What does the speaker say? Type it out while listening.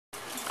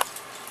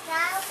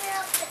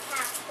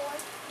toy?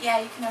 Yeah,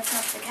 you can open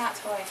up the cat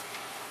toy.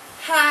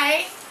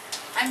 Hi,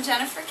 I'm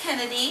Jennifer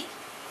Kennedy,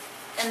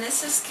 and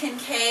this is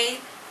Kincaid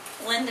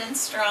Linden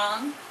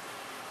Strong.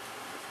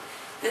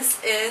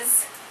 This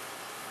is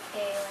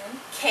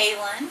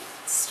Kaylin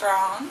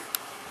Strong.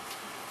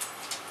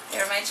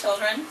 They're my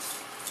children.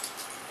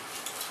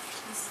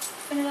 Let's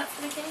open it up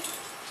for the kitty.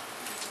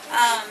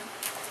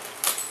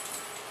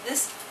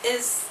 This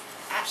is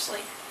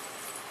Ashley,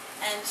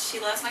 and she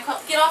loves my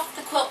quilt. Get off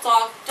the quilt,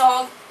 dog.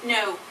 Dog,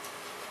 no.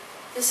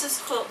 This is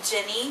Quilt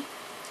Jenny.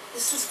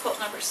 This is quilt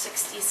number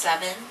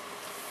 67.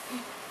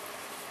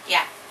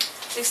 Yeah,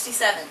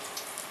 67.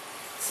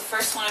 It's the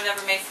first one I've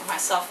ever made for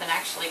myself and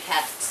actually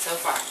kept so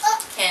far.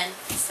 Ken,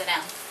 sit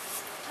down.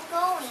 I'm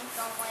going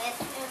somewhere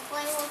to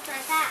play with my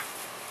cat.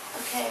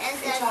 Okay, And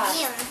good job.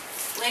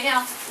 Lay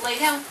down,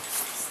 lay down.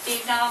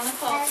 Steve, not on the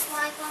quilt. That's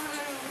like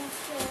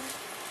 102.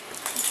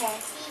 Okay.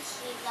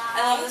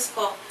 I I love this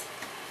quilt.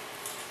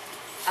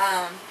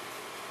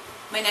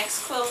 My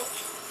next quilt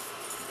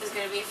is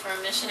going to be for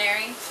a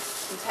missionary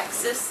in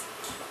Texas,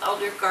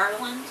 Elder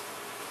Garland.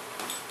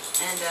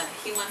 And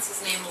he wants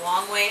his name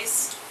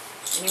Longways,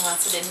 and he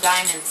wants it in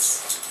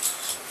diamonds.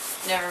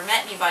 Never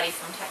met anybody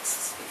from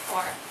Texas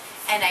before,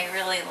 and I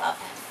really love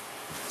him.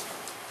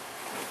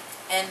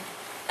 And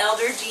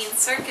Elder Jean's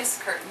circus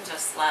curtain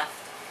just left,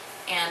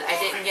 and I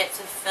didn't get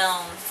to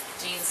film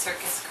Jean's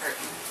circus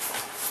curtain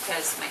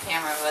because my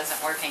camera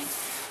wasn't working.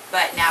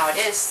 But now it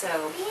is,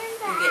 so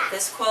you get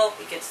this quilt,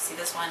 you get to see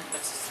this one,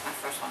 which is my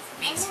first one for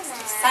me,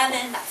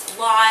 67, that's a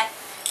lot.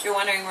 If you're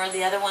wondering where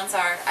the other ones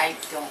are, I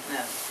don't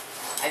know.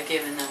 I've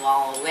given them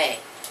all away.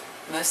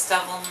 Most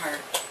of them are,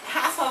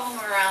 half of them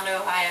are around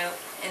Ohio,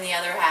 and the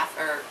other half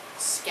are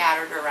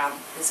scattered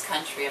around this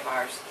country of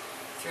ours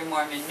through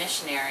Mormon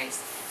missionaries.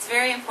 It's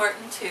very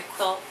important to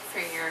quilt for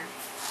your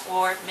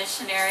ward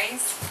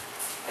missionaries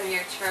of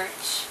your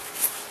church.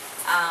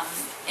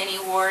 Any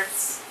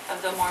wards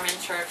of the Mormon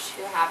church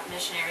who have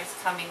missionaries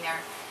coming there.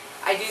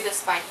 I do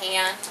this by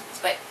hand,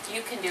 but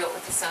you can do it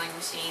with a sewing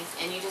machine,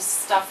 and you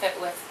just stuff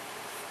it with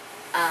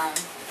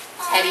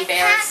teddy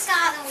bears,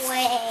 cat got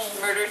away.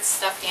 murdered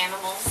stuffed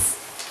animals,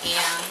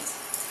 and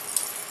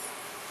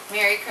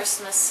Merry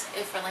Christmas,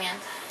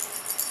 Iferland.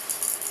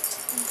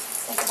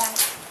 Say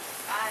goodbye.